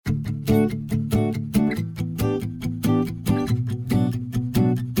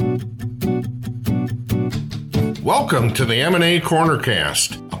Welcome to the M&A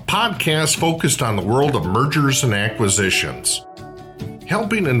Cornercast, a podcast focused on the world of mergers and acquisitions,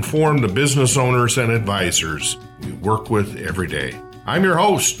 helping inform the business owners and advisors we work with every day. I'm your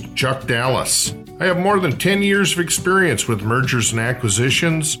host, Chuck Dallas. I have more than 10 years of experience with mergers and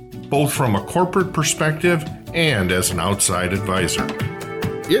acquisitions, both from a corporate perspective and as an outside advisor.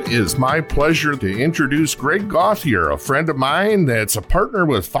 It is my pleasure to introduce Greg Gauthier, a friend of mine that's a partner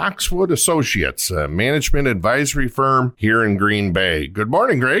with Foxwood Associates, a management advisory firm here in Green Bay. Good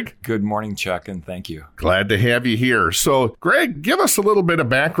morning, Greg. Good morning, Chuck, and thank you. Glad to have you here. So, Greg, give us a little bit of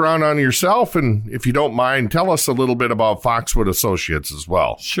background on yourself, and if you don't mind, tell us a little bit about Foxwood Associates as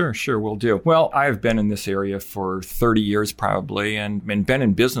well. Sure, will do. Well, I've been in this area for 30 years probably, and been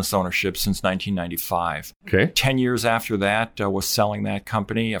in business ownership since 1995. Okay. 10 years after that, I was selling that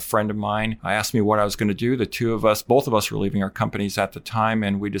company. A friend of mine asked me what I was going to do. Both of us were leaving our companies at the time,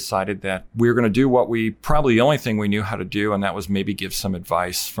 and we decided that we were going to do probably the only thing we knew how to do, and that was maybe give some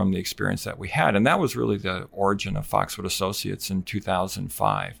advice from the experience that we had. And that was really the origin of Foxwood Associates in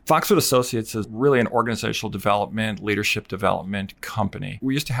 2005. Foxwood Associates is really an organizational development, leadership development company.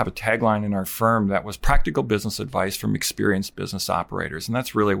 We used to have a tagline in our firm that was practical business advice from experienced business operators, and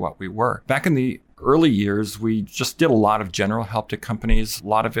that's really what we were. Back in the early years, we just did a lot of general help to companies. A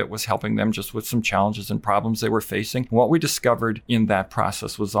lot of it was helping them just with some challenges and problems they were facing. What we discovered in that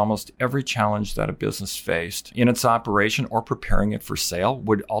process was almost every challenge that a business faced in its operation or preparing it for sale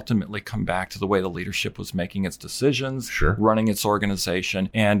would ultimately come back to the way the leadership was making its decisions, running its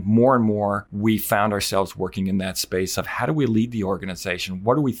organization. And more, we found ourselves working in that space of how do we lead the organization?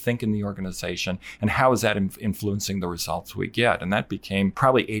 What do we think in the organization? And how is that influencing the results we get? And that became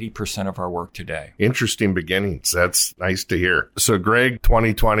probably 80% of our work today. Interesting beginnings. That's nice to hear. So, Greg,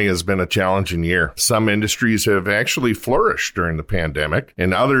 2020 has been a challenging year. Some industries have actually flourished during the pandemic,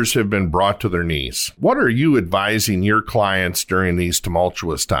 and others have been brought to their knees. What are you advising your clients during these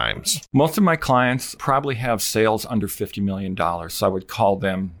tumultuous times? Most of my clients probably have sales under $50 million. So I would call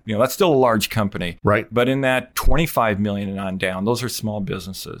them, that's still a large company. Right. But in that $25 million and on down, those are small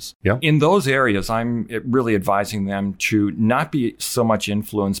businesses. Yeah. In those areas, I'm really advising them to not be so much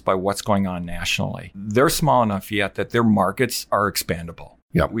influenced by what's going on nationally. They're small enough yet that their markets are expandable.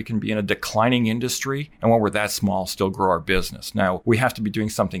 Yeah. We can be in a declining industry, and when we're that small, still grow our business. Now, we have to be doing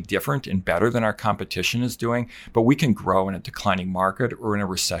something different and better than our competition is doing, but we can grow in a declining market or in a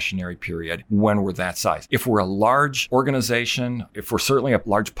recessionary period when we're that size. If we're a large organization, if we're certainly a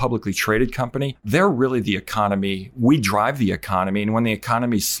large publicly traded company, they're really the economy. We drive the economy, and when the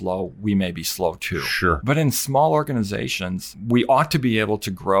economy's slow, we may be slow too. Sure. But in small organizations, we ought to be able to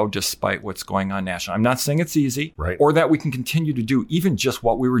grow despite what's going on nationally. I'm not saying it's easy, right, or that we can continue to do even just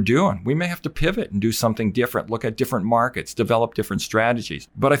what we were doing. We may have to pivot and do something different, look at different markets, develop different strategies.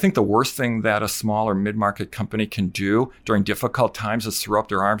 But I think the worst thing that a small or mid-market company can do during difficult times is throw up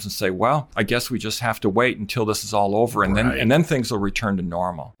their arms and say, well, I guess we just have to wait until this is all over, and then things will return to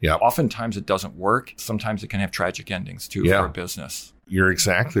normal. Yep. Oftentimes it doesn't work. Sometimes it can have tragic endings too for a business. You're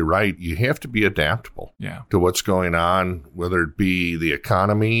exactly right. You have to be adaptable to what's going on, whether it be the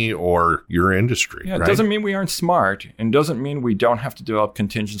economy or your industry. Yeah, it doesn't mean we aren't smart, and doesn't mean we don't have to develop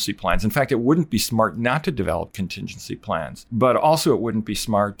contingency plans. In fact, it wouldn't be smart not to develop contingency plans, but also it wouldn't be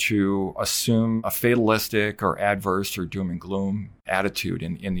smart to assume a fatalistic or adverse or doom and gloom attitude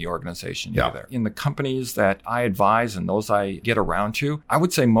in the organization either. In the companies that I advise and those I get around to, I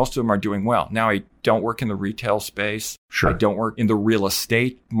would say most of them are doing well. Now, I don't work in the retail space. I don't work in the real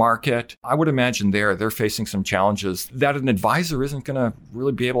estate market. I would imagine they're facing some challenges that an advisor isn't going to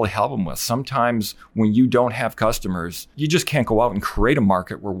really be able to help them with. Sometimes when you don't have customers, you just can't go out and create a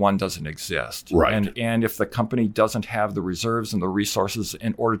market where one doesn't exist. Right. And if the company doesn't have the reserves and the resources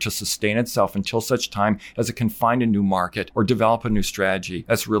in order to sustain itself until such time as it can find a new market or develop a new strategy,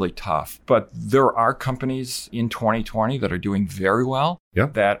 that's really tough. But there are companies in 2020 that are doing very well.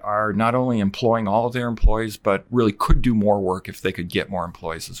 That are not only employing all of their employees, but really could do more work if they could get more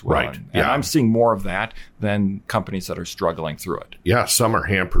employees as well. Right. And I'm seeing more of that than companies that are struggling through it. Yeah, some are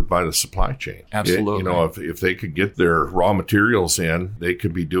hampered by the supply chain. Absolutely. If they could get their raw materials in, they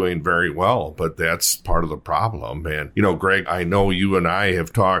could be doing very well, but that's part of the problem. And, Greg, I know you and I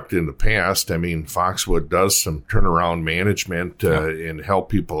have talked in the past. I mean, Foxwood does some turnaround management and help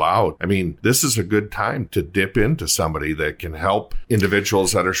people out. I mean, this is a good time to dip into somebody that can help individuals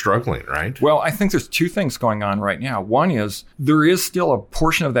individuals that are struggling, right? Well, I think there's two things going on right now. One is there is still a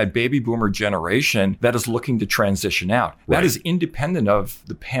portion of that baby boomer generation that is looking to transition out. Right. That is independent of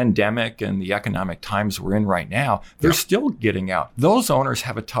the pandemic and the economic times we're in right now. They're still getting out. Those owners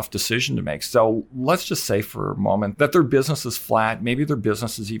have a tough decision to make. So let's just say for a moment that their business is flat. Maybe their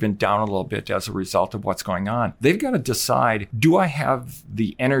business is even down a little bit as a result of what's going on. They've got to decide, do I have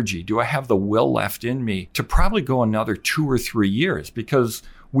the energy? Do I have the will left in me to probably go another 2 or 3 years? Because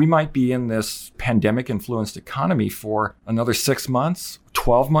we might be in this pandemic-influenced economy for another 6 months,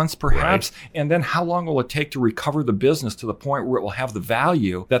 12 months perhaps. Right. And then how long will it take to recover the business to the point where it will have the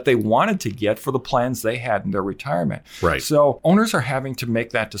value that they wanted to get for the plans they had in their retirement? Right. So owners are having to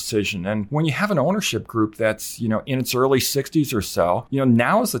make that decision. And when you have an ownership group that's, in its early 60s or so,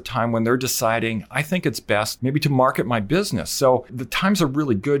 now is the time when they're deciding, I think it's best maybe to market my business. So the times are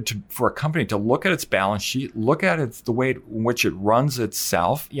really good for a company to look at its balance sheet, look at the way in which it runs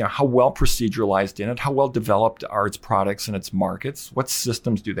itself, how well proceduralized in it, how well developed are its products and its markets, what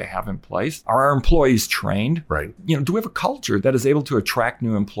systems do they have in place? Are our employees trained? Right. Do we have a culture that is able to attract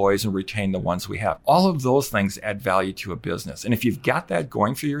new employees and retain the ones we have? All of those things add value to a business. And if you've got that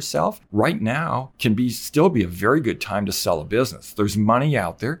going for yourself, right now can still be a very good time to sell a business. There's money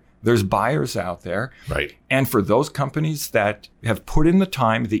out there. There's buyers out there. Right. And for those companies that have put in the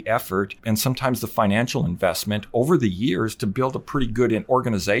time, the effort, and sometimes the financial investment over the years to build a pretty good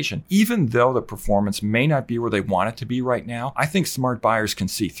organization, even though the performance may not be where they want it to be right now, I think smart buyers can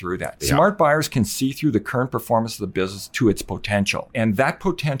see through that. Yeah. Smart buyers can see through the current performance of the business to its potential. And that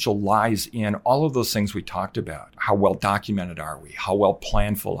potential lies in all of those things we talked about. How well documented are we? How well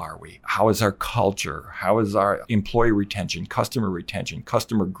planful are we? How is our culture? How is our employee retention, customer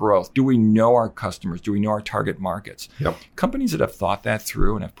growth? Do we know our customers? Do we know our target markets? Yep. Companies that have thought that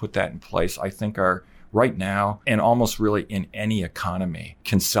through and have put that in place, I think are right now and almost really in any economy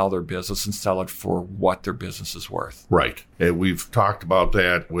can sell their business and sell it for what their business is worth. Right. And we've talked about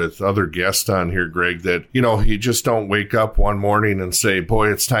that with other guests on here, Greg, that, you just don't wake up one morning and say,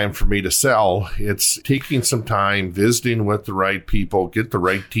 boy, it's time for me to sell. It's taking some time, visiting with the right people, get the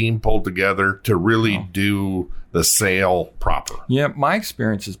right team pulled together to really do the sale proper. Yeah, my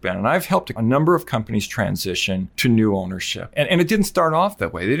experience has been, and I've helped a number of companies transition to new ownership. And it didn't start off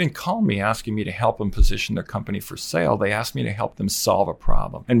that way. They didn't call me asking me to help them position their company for sale. They asked me to help them solve a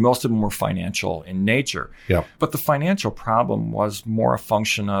problem. And most of them were financial in nature. Yeah. But the financial problem was more a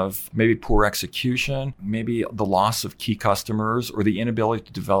function of maybe poor execution, maybe the loss of key customers, or the inability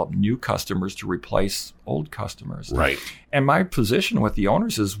to develop new customers to replace old customers. Right. And my position with the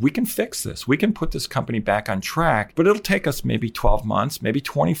owners is we can fix this. We can put this company back on track, but it'll take us maybe 12 months, maybe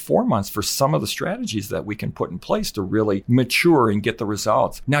 24 months for some of the strategies that we can put in place to really mature and get the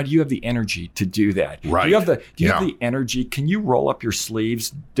results. Now, do you have the energy to do that? Right. Do you have the energy? Can you roll up your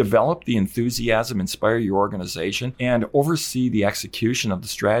sleeves, develop the enthusiasm, inspire your organization, and oversee the execution of the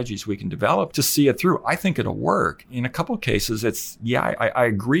strategies we can develop to see it through? I think it'll work. In a couple of cases, I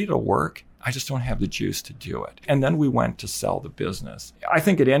agree it'll work. I just don't have the juice to do it. And then we went to sell the business. I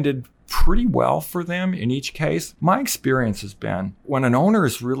think it ended pretty well for them in each case. My experience has been when an owner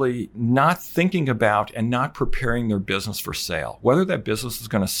is really not thinking about and not preparing their business for sale, whether that business is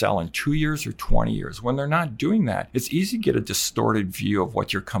going to sell in 2 years or 20 years, when they're not doing that, it's easy to get a distorted view of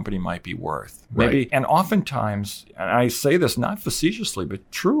what your company might be worth. Maybe, right. And oftentimes, and I say this not facetiously,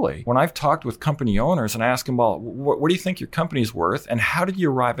 but truly, when I've talked with company owners and I ask them, well, what do you think your company's worth and how did you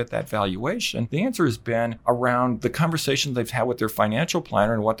arrive at that valuation? The answer has been around the conversations they've had with their financial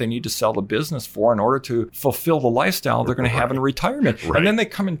planner and what they need to sell the business for in order to fulfill the lifestyle they're going to have in retirement. Right. And then they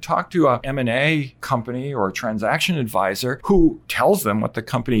come and talk to a M&A company or a transaction advisor who tells them what the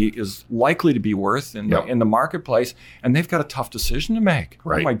company is likely to be worth in the marketplace, and they've got a tough decision to make.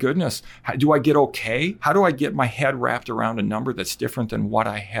 Right. Oh my goodness. Do I get okay? How do I get my head wrapped around a number that's different than what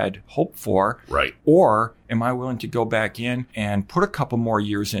I had hoped for? Right. Or am I willing to go back in and put a couple more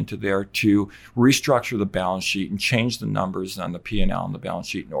years into there to restructure the balance sheet and change the numbers on the P&L on the balance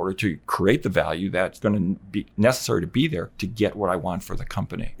sheet in order to create the value that's going to be necessary to be there to get what I want for the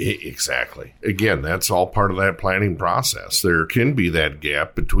company? Exactly. Again, that's all part of that planning process. There can be that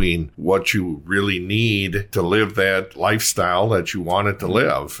gap between what you really need to live that lifestyle that you want it to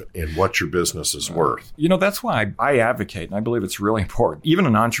live and what your business is worth. That's why I advocate, and I believe it's really important. Even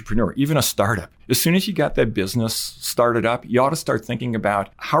an entrepreneur, even a startup, as soon as you got that business started up, you ought to start thinking about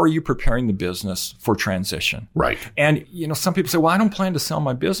how are you preparing the business for transition? Right. And, some people say, well, I don't plan to sell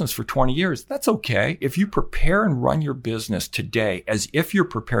my business for 20 years. That's okay. If you prepare and run your business today as if you're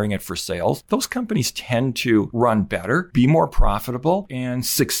preparing it for sales, those companies tend to run better, be more profitable, and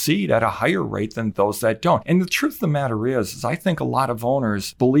succeed at a higher rate than those that don't. And the truth of the matter is I think a lot of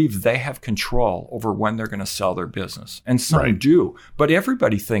owners believe they have control over when they're going to sell their business. And some do, but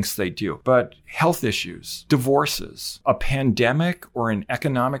everybody thinks they do. But health issues, divorces, a pandemic or an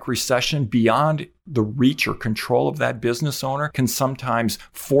economic recession beyond the reach or control of that business owner can sometimes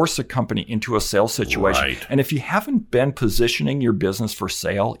force a company into a sales situation. Right. And if you haven't been positioning your business for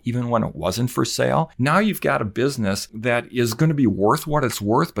sale, even when it wasn't for sale, now you've got a business that is going to be worth what it's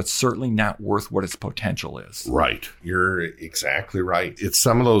worth, but certainly not worth what its potential is. Right. You're exactly right. It's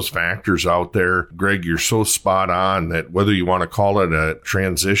some of those factors out there. Greg, you're so spot on that whether you want to call it a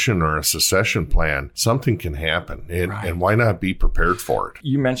transition or a succession plan, something can happen. And why not be prepared for it?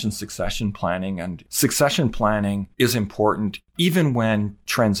 You mentioned succession planning, and succession planning is important even when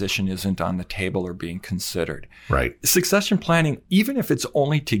transition isn't on the table or being considered. Right. Succession planning, even if it's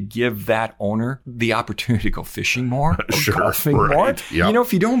only to give that owner the opportunity to go fishing more or golfing more. Yep.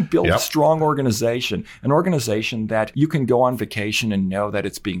 If you don't build a strong organization, an organization that you can go on vacation and know that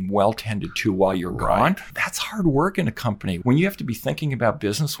it's being well tended to while you're gone, that's hard work in a company. When you have to be thinking about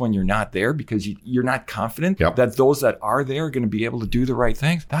business when you're not there because you're not confident that those that are there are going to be able to do the right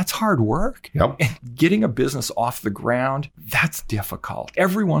things, that's hard work. Yep. And getting a business off the ground, that's difficult.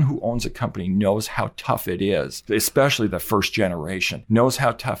 Everyone who owns a company knows how tough it is, especially the first generation, knows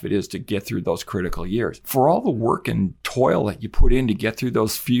how tough it is to get through those critical years. For all the work and toil that you put in to get through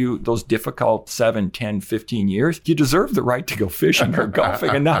those difficult 7, 10, 15 years, you deserve the right to go fishing or golfing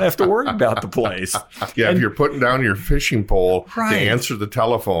and not have to worry about the place. If you're putting down your fishing pole to answer the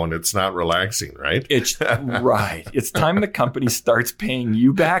telephone, it's not relaxing, right? It's right. It's time the company starts paying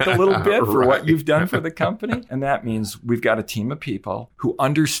you back a little bit for what you've done for the company. And that means we've got a team of people who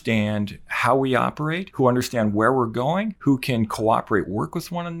understand how we operate, who understand where we're going, who can cooperate, work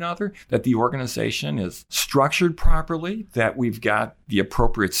with one another, that the organization is structured properly, that we've got the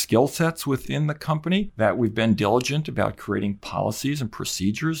appropriate skill sets within the company, that we've been diligent about creating policies and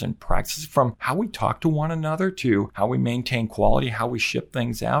procedures and practices from how we talk to one another to how we maintain quality, how we ship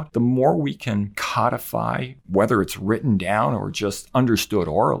things out. The more we can codify, whether it's written down or just understood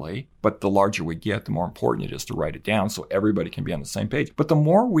orally, but the larger we get, the more important it is to write it down so everybody can be on the same page. But the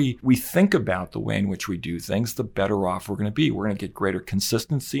more we think about the way in which we do things, the better off we're going to be. We're going to get greater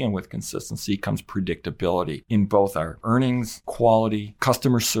consistency, and with consistency comes predictability in both our earnings, quality,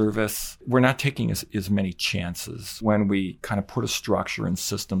 customer service. We're not taking as many chances when we kind of put a structure and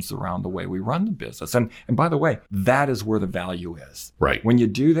systems around the way we run the business. And by the way, that is where the value is. Right. When you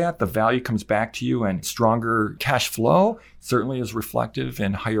do that, the value comes back to you, and stronger cash flow certainly is reflective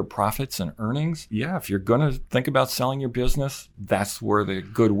in higher profits and earnings. Yeah, if you're going to think about selling your business, that's where the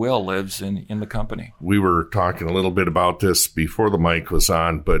goodwill lives in the company. We were talking a little bit about this before the mic was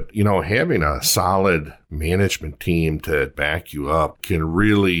on, but, having a solid management team to back you up can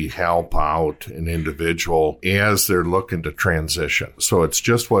really help out an individual as they're looking to transition. So it's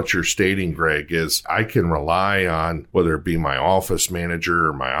just what you're stating, Greg, is I can rely on whether it be my office manager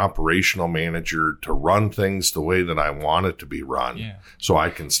or my operational manager to run things the way that I want it to be run so I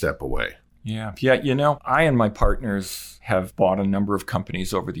can step away. Yeah. I and my partners have bought a number of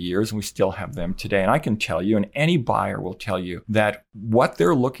companies over the years, and we still have them today. And I can tell you, and any buyer will tell you, that what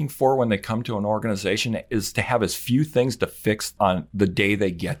they're looking for when they come to an organization is to have as few things to fix on the day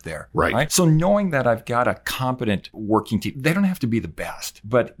they get there. Right? So knowing that I've got a competent working team, they don't have to be the best,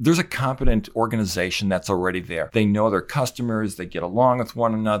 but there's a competent organization that's already there. They know their customers, they get along with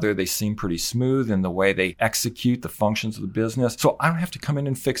one another, they seem pretty smooth in the way they execute the functions of the business. So I don't have to come in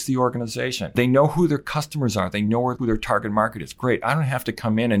and fix the organization. They know who their customers are. They know who their target market is. Great. I don't have to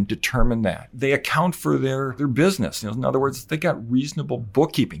come in and determine that. They account for their business. In other words, they got reasonable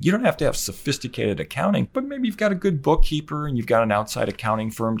bookkeeping. You don't have to have sophisticated accounting, but maybe you've got a good bookkeeper and you've got an outside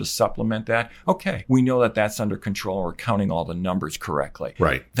accounting firm to supplement that. Okay. We know that that's under control. We're counting all the numbers correctly.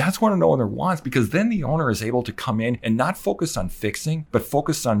 Right. That's what an owner wants, because then the owner is able to come in and not focus on fixing, but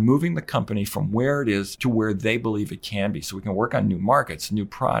focus on moving the company from where it is to where they believe it can be. So we can work on new markets, new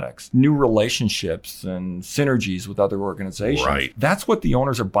products, new relationships and synergies with other organizations. Right. That's what the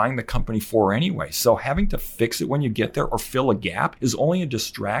owners are buying the company for anyway. So having to fix it when you get there or fill a gap is only a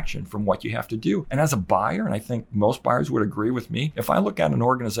distraction from what you have to do. And as a buyer, and I think most buyers would agree with me, if I look at an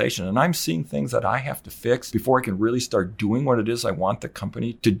organization and I'm seeing things that I have to fix before I can really start doing what it is I want the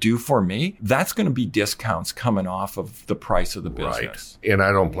company to do for me, that's going to be discounts coming off of the price of the business. Right. And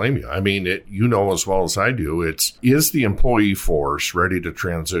I don't blame you. I mean, you know as well as I do, is the employee force ready to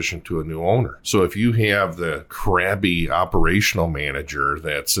transition to a new owner? So if you have the crabby operational manager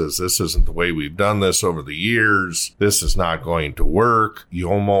that says, this isn't the way we've done this over the years, this is not going to work,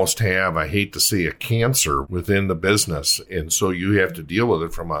 you almost have, I hate to say, a cancer within the business. And so you have to deal with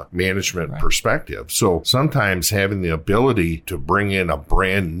it from a management perspective. So sometimes having the ability to bring in a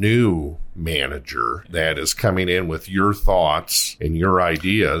brand new manager that is coming in with your thoughts and your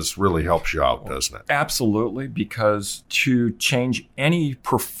ideas really helps you out, doesn't it? Absolutely, because to change any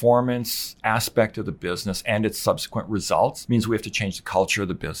performance aspect of the business and its subsequent results means we have to change the culture of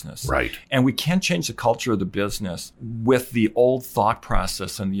the business. Right. And we can't change the culture of the business with the old thought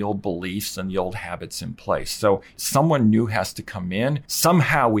process and the old beliefs and the old habits in place. So someone new has to come in.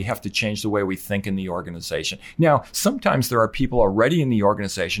 Somehow we have to change the way we think in the organization. Now, sometimes there are people already in the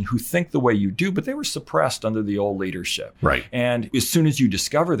organization who think the way you do, but they were suppressed under the old leadership. Right. And as soon as you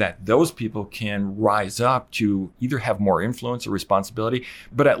discover that, those people can rise up to either have more influence or responsibility,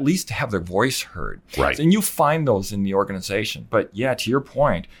 but at least to have their voice heard. Right. And you find those in the organization. But yeah, to your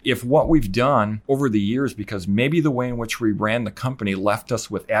point, if what we've done over the years, because maybe the way in which we ran the company left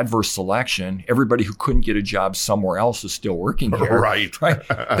us with adverse selection, everybody who couldn't get a job somewhere else is still working here. Right.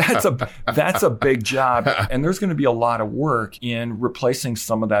 That's a big job. And there's going to be a lot of work in replacing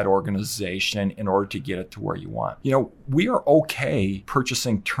some of that organization in order to get it to where you want. You know, we are okay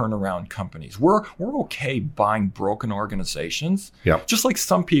purchasing turnaround companies. We're okay buying broken organizations. Yep. Just like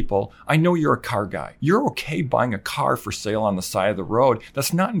some people, I know you're a car guy. You're okay buying a car for sale on the side of the road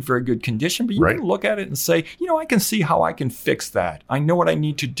that's not in very good condition, but you can look at it and say, you know, I can see how I can fix that. I know what I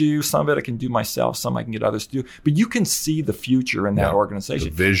need to do. Some of it I can do myself. Some I can get others to do. But you can see the future in that organization.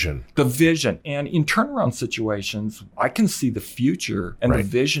 The vision. And in turnaround situations, I can see the future and the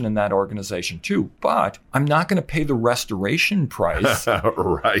vision in that organization too. But I'm not going to pay the restoration price.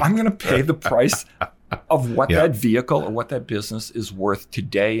 I'm going to pay the price of what that vehicle or what that business is worth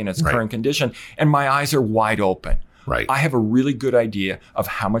today in its current condition. And my eyes are wide open. Right. I have a really good idea of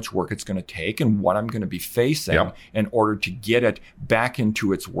how much work it's going to take and what I'm going to be facing in order to get it back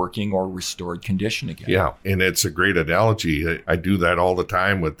into its working or restored condition again. Yeah. And it's a great analogy. I do that all the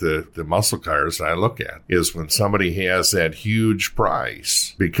time with the muscle cars that I look at, is when somebody has that huge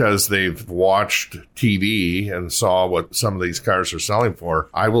price because they've watched TV and saw what some of these cars are selling for.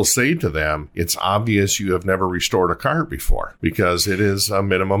 I will say to them, it's obvious you have never restored a car before because it is a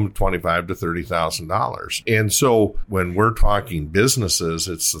minimum of $25,000 to $30,000. And so when we're talking businesses,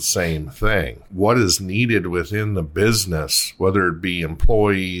 it's the same thing. What is needed within the business, whether it be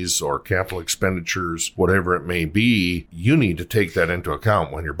employees or capital expenditures, whatever it may be, you need to take that into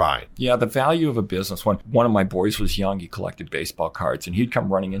account when you're buying. Yeah, the value of a business. When one of my boys was young, he collected baseball cards, and he'd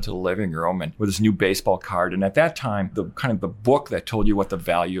come running into the living room and with his new baseball card. And at that time, the book that told you what the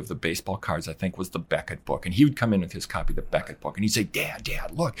value of the baseball cards, I think, was the Beckett book. And he would come in with his copy of the Beckett book, and he'd say, Dad,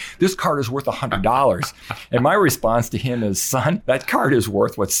 look, this card is worth $100. And my response to him is, son, that card is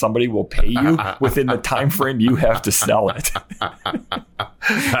worth what somebody will pay you within the time frame you have to sell it.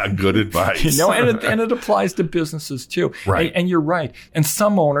 Good advice. You know, and it applies to businesses too. Right. And you're right. And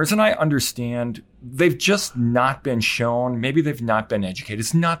some owners, and I understand, they've just not been shown. Maybe they've not been educated.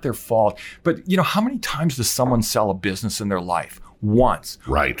 It's not their fault. But, you know, how many times does someone sell a business in their life? Once.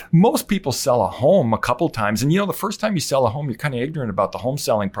 Right. Most people sell a home a couple times. And, you know, the first time you sell a home, you're kind of ignorant about the home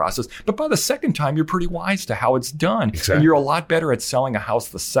selling process. But by the second time, you're pretty wise to how it's done. Exactly. And you're a lot better at selling a house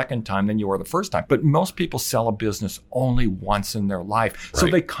the second time than you were the first time. But most people sell a business only once in their life. So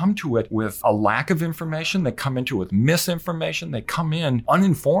they come to it with a lack of information. They come into it with misinformation. They come in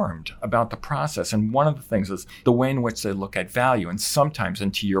uninformed about the process. And one of the things is the way in which they look at value. And sometimes,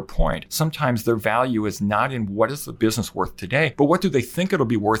 and to your point, sometimes their value is not in what is the business worth today, but what do they think it'll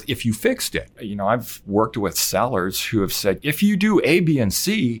be worth if you fixed it? You know, I've worked with sellers who have said, if you do A, B, and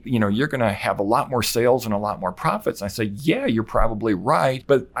C, you know, you're going to have a lot more sales and a lot more profits. And I say, yeah, you're probably right,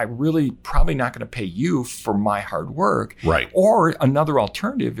 but I really probably not going to pay you for my hard work. Right. Or another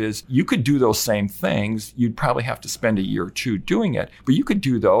alternative is you could do those same things. You'd probably have to spend a year or two doing it, but you could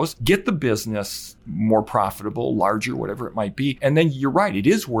do those, get the business more profitable, larger, whatever it might be. And then you're right, it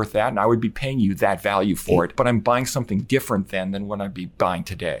is worth that. And I would be paying you that value for it, but I'm buying something different than than what I'd be buying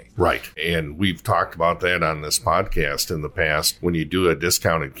today. Right. And we've talked about that on this podcast in the past. When you do a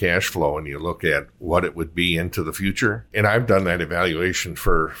discounted cash flow and you look at what it would be into the future, and I've done that evaluation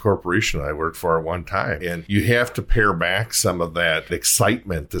for a corporation I worked for at one time, and you have to pare back some of that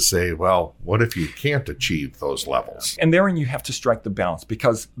excitement to say, well, what if you can't achieve those levels? And therein you have to strike the balance,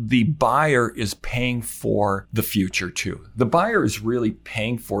 because the buyer is paying for the future too. The buyer is really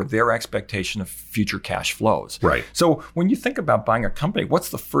paying for their expectation of future cash flows. Right. So when you think about buying a company, what's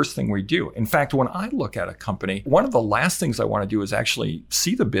the first thing we do? In fact, when I look at a company, one of the last things I want to do is actually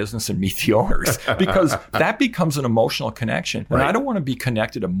see the business and meet the owners, because that becomes an emotional connection. And I don't want to be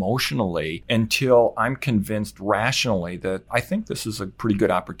connected emotionally until I'm convinced rationally that I think this is a pretty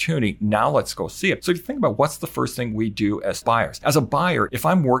good opportunity. Now let's go see it. So if you think about what's the first thing we do as buyers. As a buyer, if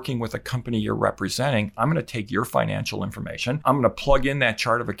I'm working with a company you're representing, I'm going to take your financial information. I'm going to plug in that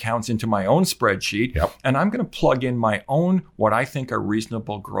chart of accounts into my own spreadsheet. And I'm going to plug in my own, what I think are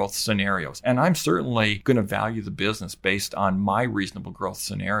reasonable growth scenarios. And I'm certainly going to value the business based on my reasonable growth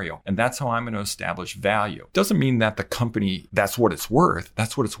scenario. And that's how I'm going to establish value. Doesn't mean that the company, that's what it's worth.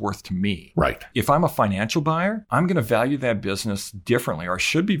 That's what it's worth to me. Right. If I'm a financial buyer, I'm going to value that business differently, or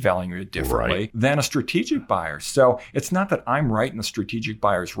should be valuing it differently than a strategic buyer. So it's not that I'm right and the strategic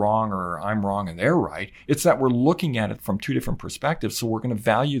buyer's wrong, or I'm wrong and they're right. It's that we're looking at it from two different perspectives. So we're going to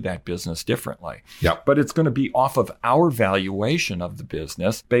value that business differently. But it's going to be off of our valuation of the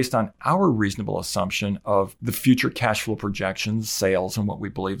business based on our reasonable assumption of the future cash flow projections, sales, and what we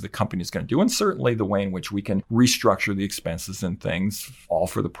believe the company is going to do. And certainly the way in which we can restructure the expenses and things, all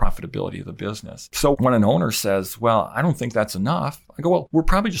for the profitability of the business. So when an owner says, well, I don't think that's enough, I go, well, we're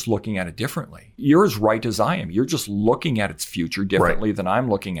probably just looking at it differently. You're as right as I am. You're just looking at its future differently than I'm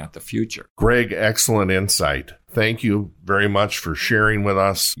looking at the future. Greg, excellent insight. Thank you very much for sharing with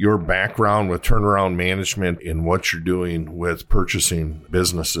us your background with turnaround management and what you're doing with purchasing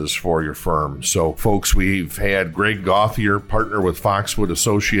businesses for your firm. So, folks, we've had Greg Gauthier, partner with Foxwood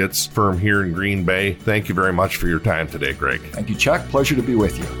Associates, firm here in Green Bay. Thank you very much for your time today, Greg. Thank you, Chuck. Pleasure to be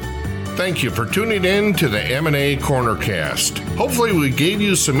with you. Thank you for tuning in to the M&A Cornercast. Hopefully we gave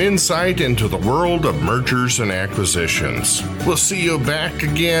you some insight into the world of mergers and acquisitions. We'll see you back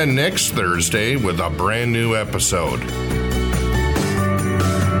again next Thursday with a brand new episode.